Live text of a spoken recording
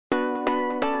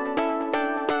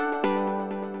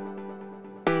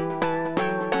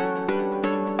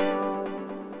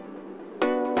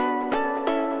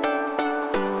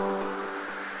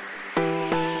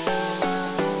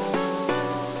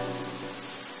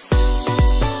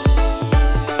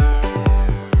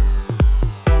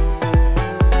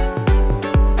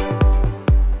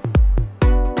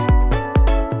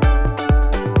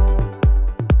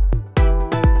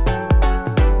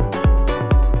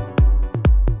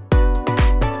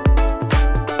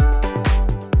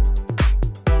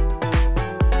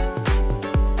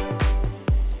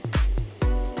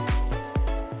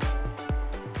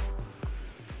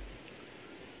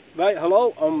Right,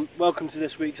 hello and welcome to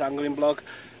this week's angling blog.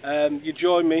 You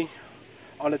join me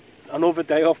on another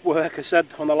day off work. I said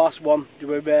on the last one there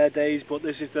were rare days, but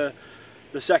this is the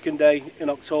second day in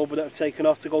October that I've taken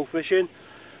off to go fishing.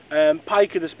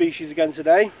 Pike are the species again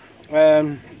today.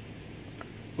 We're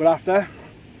after.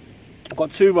 I've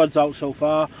got two rods out so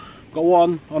far. I've got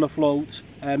one on a float,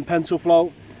 pencil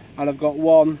float, and I've got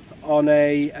one on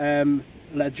a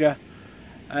ledger.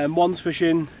 One's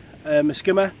fishing a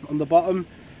skimmer on the bottom,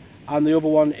 and the other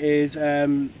one is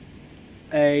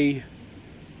a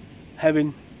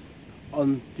herring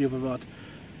on the other rod.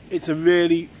 It's a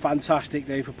really fantastic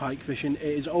day for pike fishing. It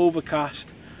is overcast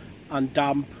and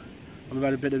damp, and we've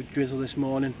had a bit of drizzle this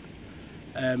morning.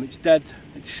 It's dead,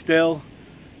 it's still.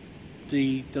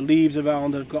 The leaves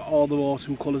around have got all the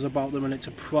autumn colours about them, and it's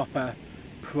a proper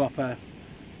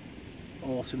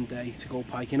autumn day to go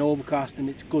piking. Overcast, and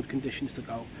it's good conditions to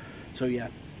go. So yeah,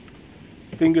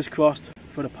 fingers crossed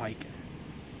for the pike.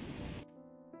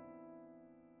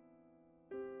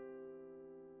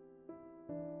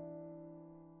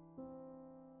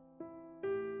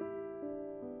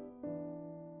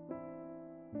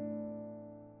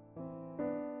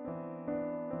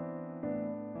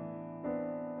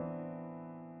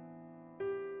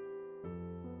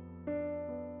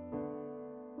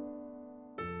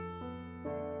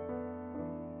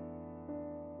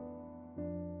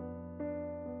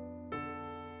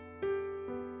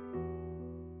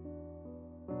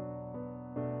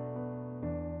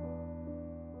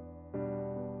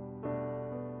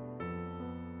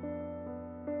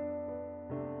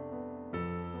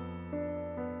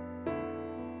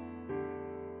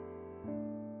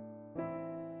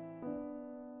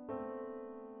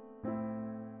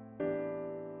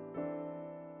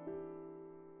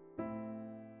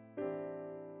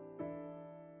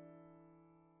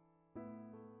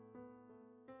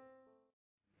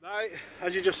 Right,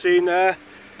 as you just seen there,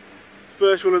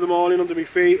 first one of the morning under my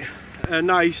feet, a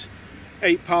nice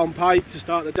 8-pound pike to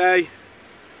start the day.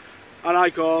 I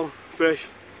like all fish,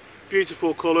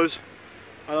 beautiful colours,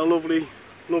 and a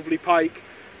lovely pike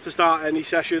to start any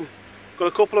session. Got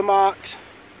a couple of marks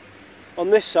on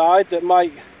this side that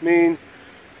might mean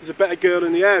there's a better girl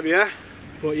in the area,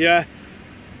 but yeah,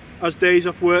 as days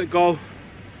off work go,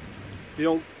 you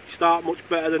don't start much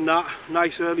better than that.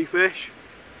 Nice early fish.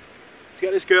 Let's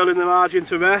get this girl in the margin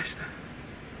to rest,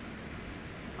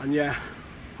 and yeah,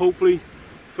 hopefully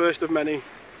first of many.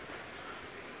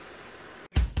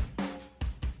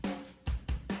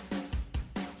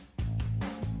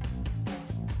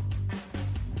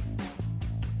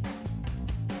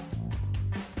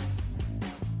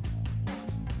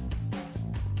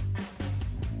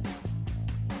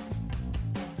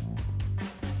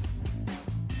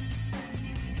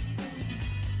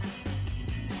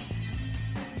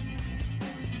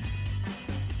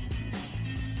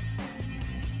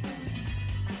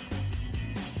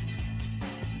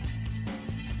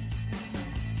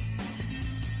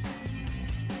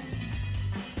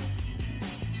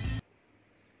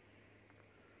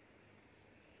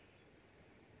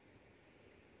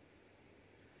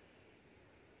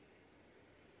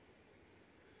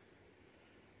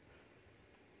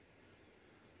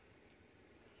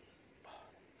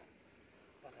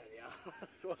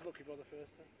 I was looking for the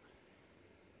first thing.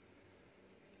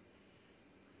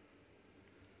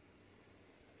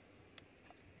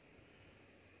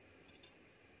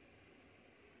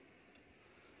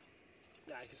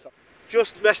 Yeah, you can stop.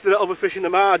 Just rested it over fishing the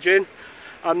margin,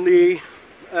 and the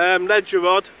ledger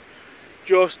rod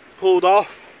just pulled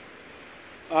off,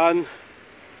 and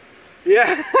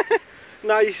yeah,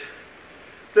 nice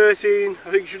 13,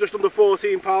 I think she's just under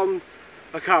 14 pound,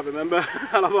 I can't remember,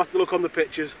 I'll have to look on the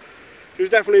pictures. She was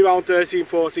definitely around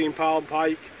 13-14 pound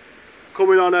pike,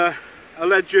 coming on a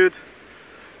ledgered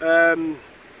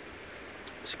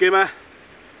skimmer,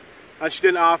 and she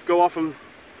didn't half go off, and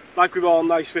like with all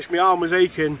nice fish, my arm was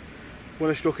aching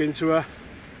when I struck into her.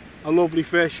 A lovely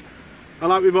fish, and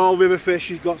like with all river fish,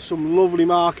 she's got some lovely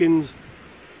markings,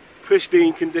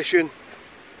 pristine condition,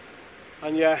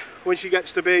 and yeah, when she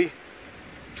gets to be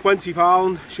 20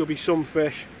 pound, she'll be some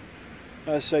fish.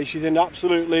 As I say, she's in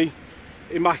absolutely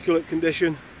immaculate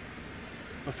condition,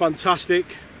 a fantastic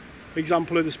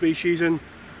example of the species, and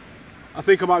I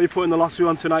think I might be putting the lottery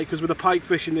on tonight, because with the pike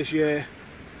fishing this year,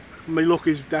 my luck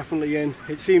is definitely in.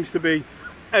 It seems to be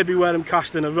everywhere I'm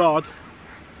casting a rod,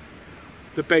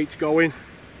 the bait's going.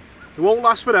 It won't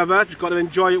last forever, just got to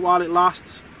enjoy it while it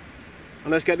lasts,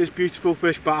 and let's get this beautiful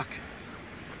fish back.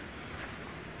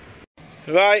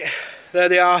 Right, there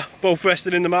they are, both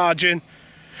rested in the margin.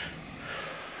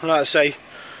 And like I say,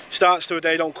 starts to a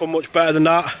day don't come much better than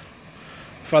that.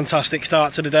 Fantastic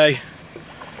start to the day.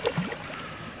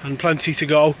 and plenty to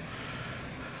go.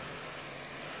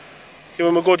 Give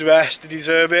them a good rest, they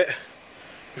deserve it,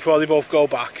 before they both go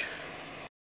back.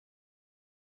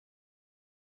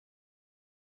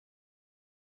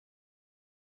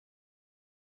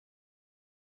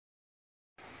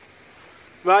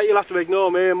 Right, you'll have to ignore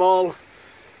me, I'm all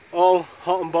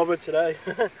hot and bothered today.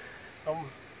 I'm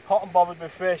hot and bothered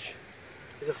with fish.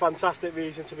 There's a fantastic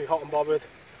reason to be hot and bothered.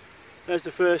 There's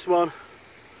the first one,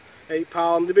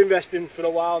 £8. They've been resting for a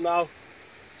while now,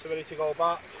 so ready to go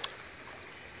back.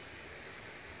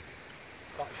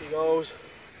 Back she goes.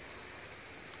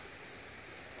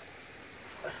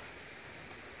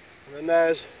 And then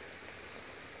there's,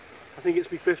 I think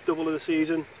it's my 5th double of the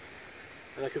season,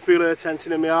 and I can feel her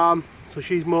tensing in my arm, so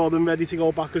she's more than ready to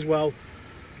go back as well.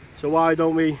 So why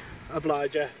don't we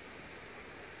oblige her?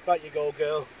 Back you go,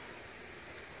 girl.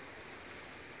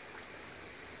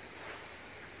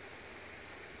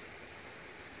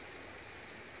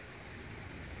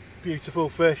 Beautiful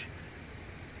fish.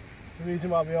 The reason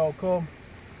why we all come,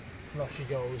 and off she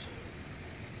goes.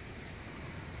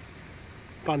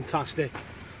 Fantastic.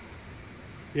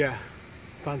 Yeah,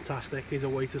 fantastic. Here's a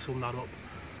way to sum that up.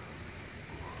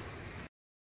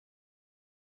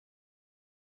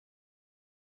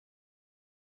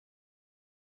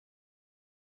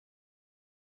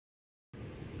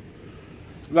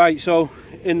 Right, so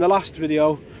in the last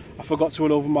video I forgot to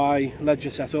run over my ledger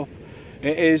setup.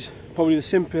 It is probably the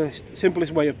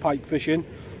simplest way of pike fishing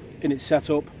in its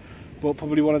setup, but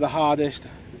probably one of the hardest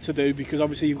to do, because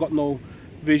obviously you've got no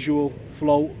visual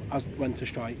flow as when to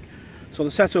strike. So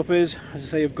the setup is, as I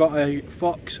say, you've got a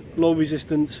Fox low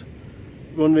resistance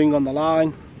run ring on the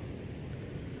line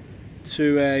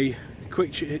to a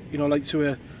quick, like to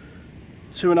a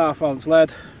 2.5 ounce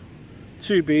lead,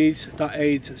 2 beads that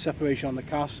aids separation on the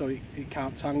cast so it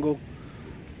can't tangle,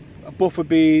 a buffer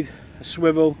bead, a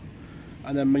swivel,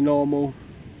 and then my normal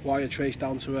wire trace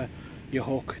down to your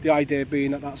hook. The idea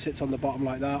being that sits on the bottom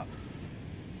like that,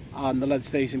 and the lead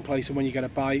stays in place, and when you get a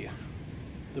bite,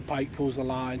 the pike pulls the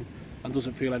line and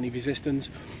doesn't feel any resistance.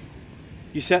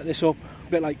 You set this up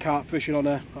a bit like carp fishing on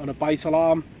a bite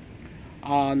alarm,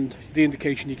 and the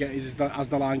indication you get is that as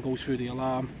the line goes through the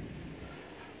alarm.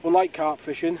 Unlike carp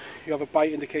fishing, you have a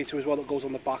bite indicator as well that goes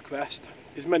on the back rest.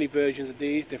 There's many versions of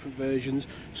these, different versions.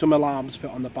 Some alarms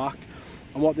fit on the back,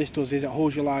 and what this does is it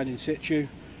holds your line in situ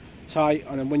tight,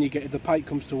 and then when you get, if the pike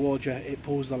comes towards you, it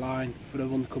pulls the line for the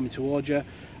run coming towards you,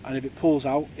 and if it pulls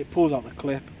out the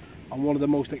clip. And one of the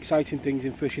most exciting things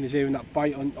in fishing is hearing that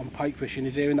bite on pike fishing,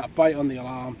 is hearing that bite on the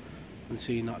alarm and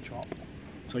seeing that drop.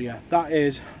 So yeah, that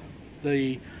is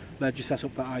the ledger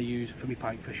setup that I use for my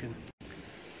pike fishing.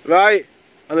 Right,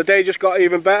 and the day just got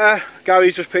even better.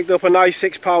 Gary's just picked up a nice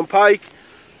 £6 pike.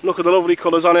 Look at the lovely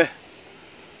colours on it.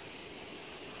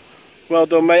 Well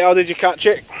done, mate. How did you catch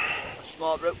it? A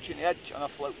small roach in the edge on a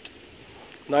float.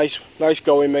 Nice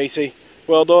going, matey.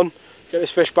 Well done. Get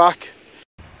this fish back.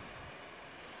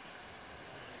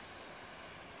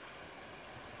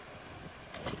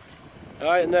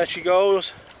 Right, and there she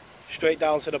goes, straight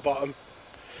down to the bottom,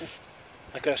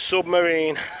 like a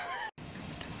submarine.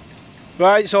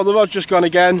 Right, so the rod's just gone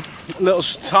again,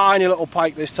 tiny little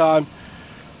pike this time.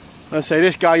 And I say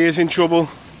this guy is in trouble,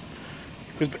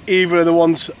 because either of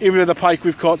the pike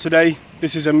we've caught today,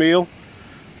 this is a meal.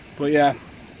 But yeah,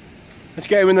 let's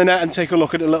get him in the net and take a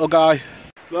look at the little guy.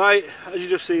 Right, as you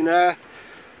just seen there,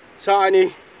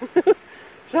 tiny,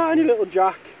 tiny little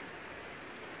jack,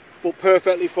 but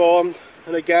perfectly formed.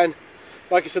 And again,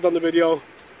 like I said on the video,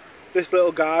 this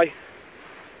little guy,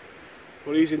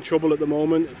 well, he's in trouble at the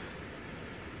moment.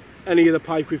 Any of the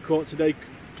pike we've caught today,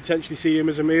 potentially see him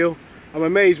as a meal. I'm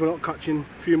amazed we're not catching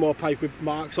a few more pike with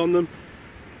marks on them.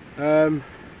 Yeah,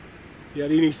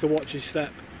 he needs to watch his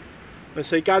step. I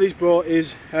say Gary's brought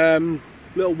his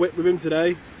little whip with him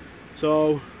today,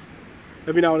 so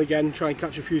every now and again try and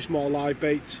catch a few small live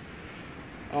baits,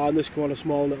 and this come on a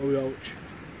small little roach.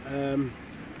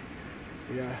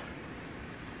 Yeah,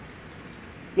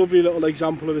 lovely little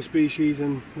example of the species,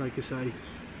 and like I say,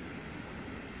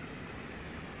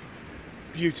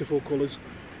 beautiful colours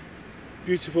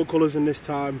in this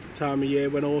time of year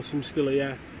when autumn's still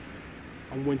here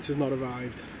and winter's not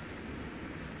arrived.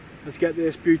 Let's get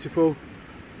this beautiful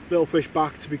little fish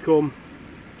back to become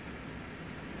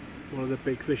one of the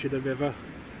big fish of the river.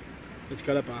 Let's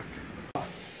get it back.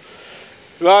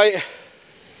 Right,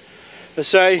 I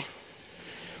say,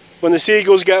 when the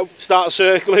seagulls start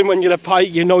circling when you're a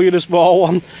pike, you know you're a small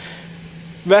one.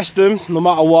 Rest them, no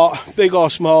matter what, big or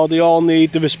small, they all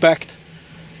need the respect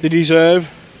they deserve.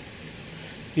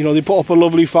 You know, they put up a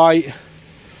lovely fight,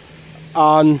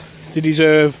 and they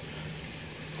deserve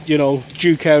you know,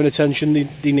 due care and attention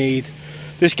they need.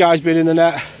 This guy's been in the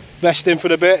net resting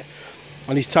for a bit,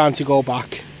 and it's time to go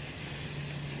back.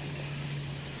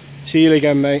 See you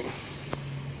again, mate.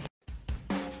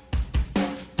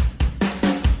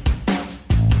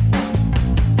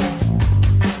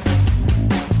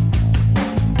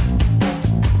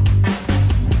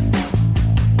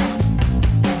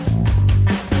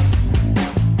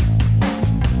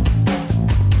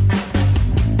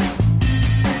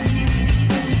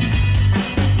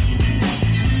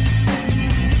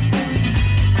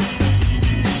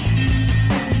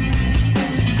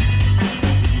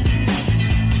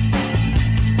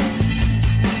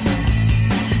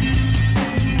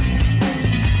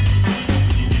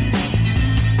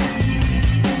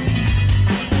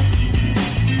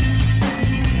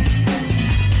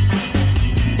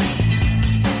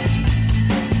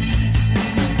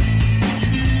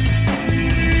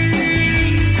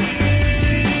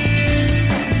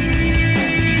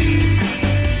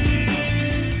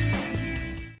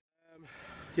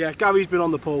 Yeah, Gary's been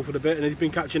on the pole for a bit and he's been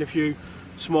catching a few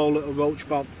small little roach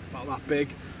about that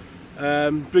big.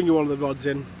 Bringing one of the rods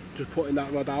in, just putting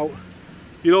that rod out.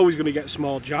 You're always going to get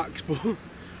small jacks, but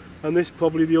and this is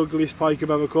probably the ugliest pike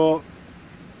I've ever caught.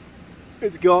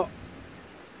 It's got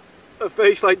a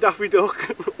face like Daffy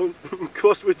Duck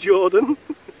crossed with Jordan.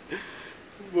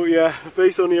 But yeah, a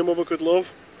face only a mother could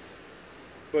love.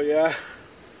 But yeah,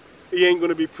 he ain't going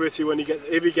to be pretty when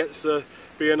if he gets to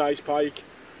be a nice pike.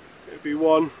 It'd be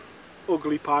one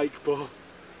ugly pike, but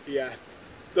yeah,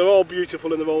 they're all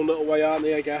beautiful in their own little way, aren't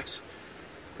they, I guess.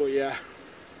 But yeah,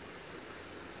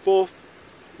 four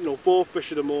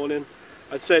fish of the morning.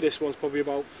 I'd say this one's probably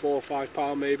about 4 or 5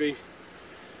 pound maybe,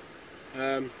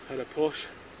 at a push.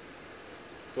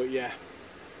 But yeah,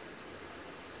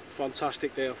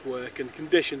 fantastic day off work, and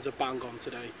conditions are bang on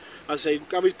today. As I say,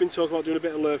 Gary's been talking about doing a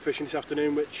bit of lure fishing this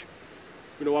afternoon, which,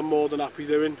 you know, I'm more than happy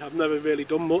doing. I've never really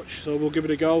done much, so we'll give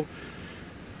it a go.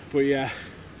 But yeah,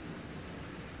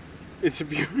 it's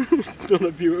not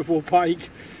a beautiful pike,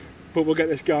 but we'll get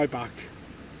this guy back.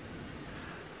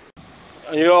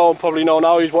 And you all probably know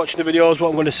now, who's watching the videos, what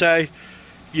I'm going to say.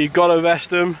 You've got to rest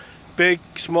them. Big,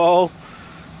 small,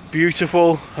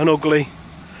 beautiful and ugly.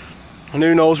 And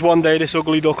who knows, one day this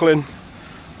ugly duckling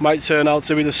might turn out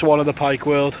to be the swan of the pike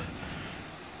world.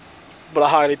 But I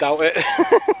highly doubt it.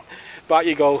 Back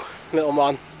you go, little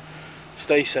man.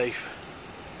 Stay safe.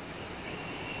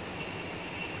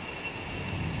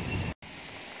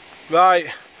 Right,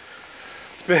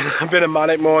 it's been a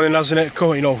manic morning, hasn't it?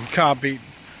 You know, can't beat.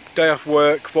 Day off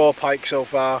work, 4 pike so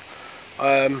far.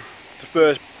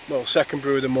 The second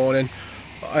brew of the morning.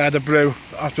 I had a brew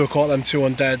after I caught them 2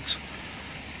 on deads.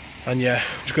 And yeah,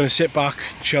 I'm just going to sit back,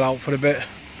 chill out for a bit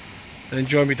and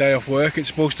enjoy my day off work. It's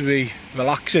supposed to be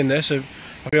relaxing this, I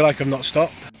feel like I've not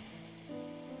stopped.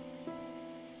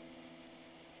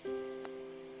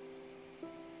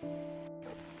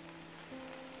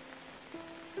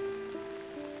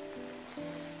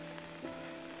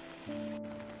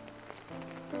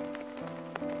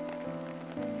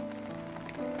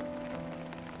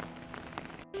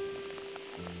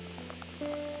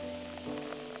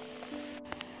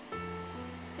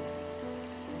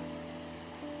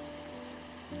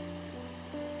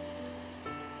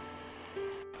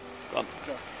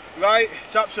 Right,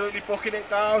 it's absolutely bucking it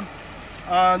down,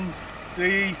 and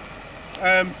the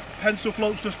pencil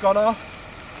float's just gone off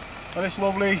on this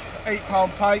lovely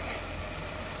 8-pound pike,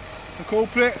 the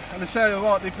culprit. And I tell you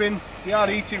what, they are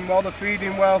eating well, they're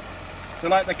feeding well, they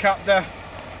like the cap there,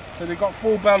 so they've got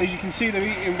full bellies. You can see they're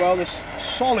eating well. They're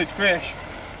solid fish.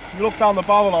 If you look down the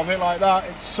barrel of it like that,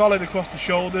 it's solid across the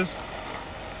shoulders.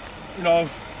 You know,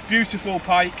 beautiful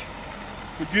pike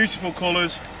with beautiful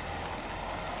colours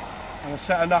and a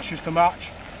set of gnashes to match.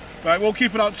 Right, won't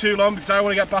keep it out too long because I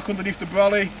want to get back underneath the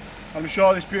brolly. I'm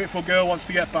sure this beautiful girl wants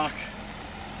to get back.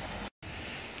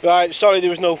 Right, sorry there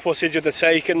was no footage of the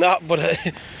take and that, but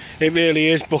it really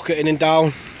is bucketing and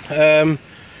down.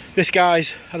 This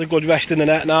guy's had a good rest in the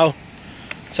net now.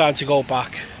 Time to go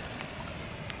back.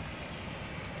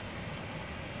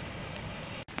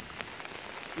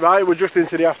 Right, we're just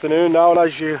into the afternoon now, and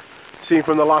as you've seen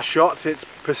from the last shots, it's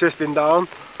persisting down.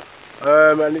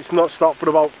 And it's not stopped for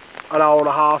about an hour and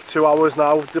a half, 2 hours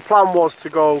now. The plan was to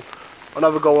go and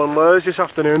have a go on lures this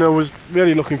afternoon. I was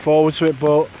really looking forward to it,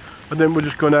 but I think we're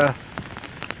just gonna,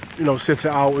 you know, sit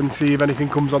it out and see if anything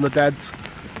comes on the deads.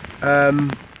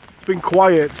 It's been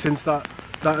quiet since that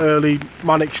early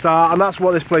manic start, and that's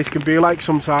what this place can be like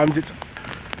sometimes.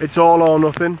 It's all or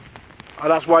nothing,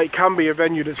 and that's why it can be a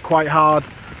venue that's quite hard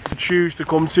to choose to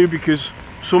come to, because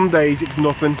some days it's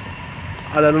nothing,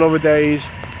 and then on other days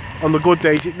on the good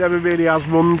days it never really has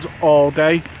runs all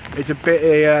day. It's a bit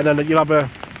here and then you'll have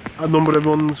a number of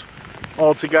runs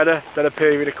all together, then a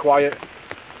period of quiet.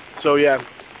 So yeah,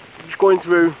 just going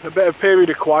through a bit of period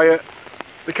of quiet.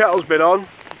 The kettle's been on,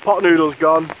 pot noodle's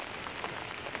gone,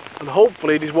 and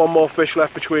hopefully there's one more fish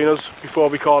left between us before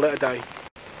we call it a day.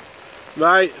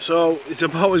 Right, so it's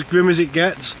about as grim as it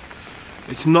gets.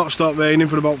 It's not stopped raining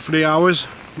for about 3 hours,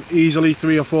 easily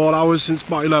 3 or 4 hours since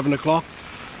about 11 o'clock.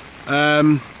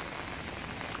 I'm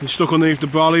stuck underneath the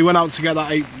brolly, went out to get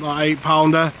that 8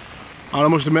 pounder, and I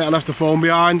must admit I left the phone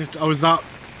behind. I was that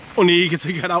uneager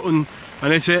to get out and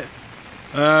hit it.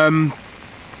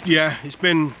 Yeah, it's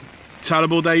been a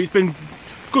terrible day. It's been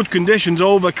good conditions,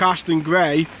 overcast and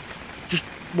grey. Just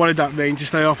wanted that rain to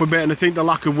stay off a bit, and I think the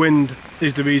lack of wind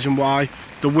is the reason why.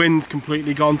 The wind's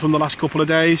completely gone from the last couple of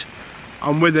days,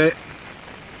 and with it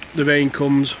the rain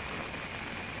comes.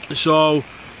 So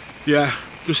yeah,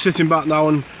 just sitting back now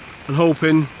and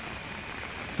hoping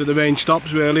that the rain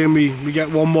stops really, and we get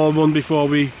one more run before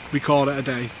we call it a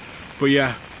day. But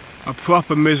yeah, a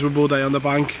proper miserable day on the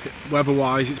bank weather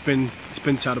wise. It's been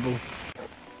terrible.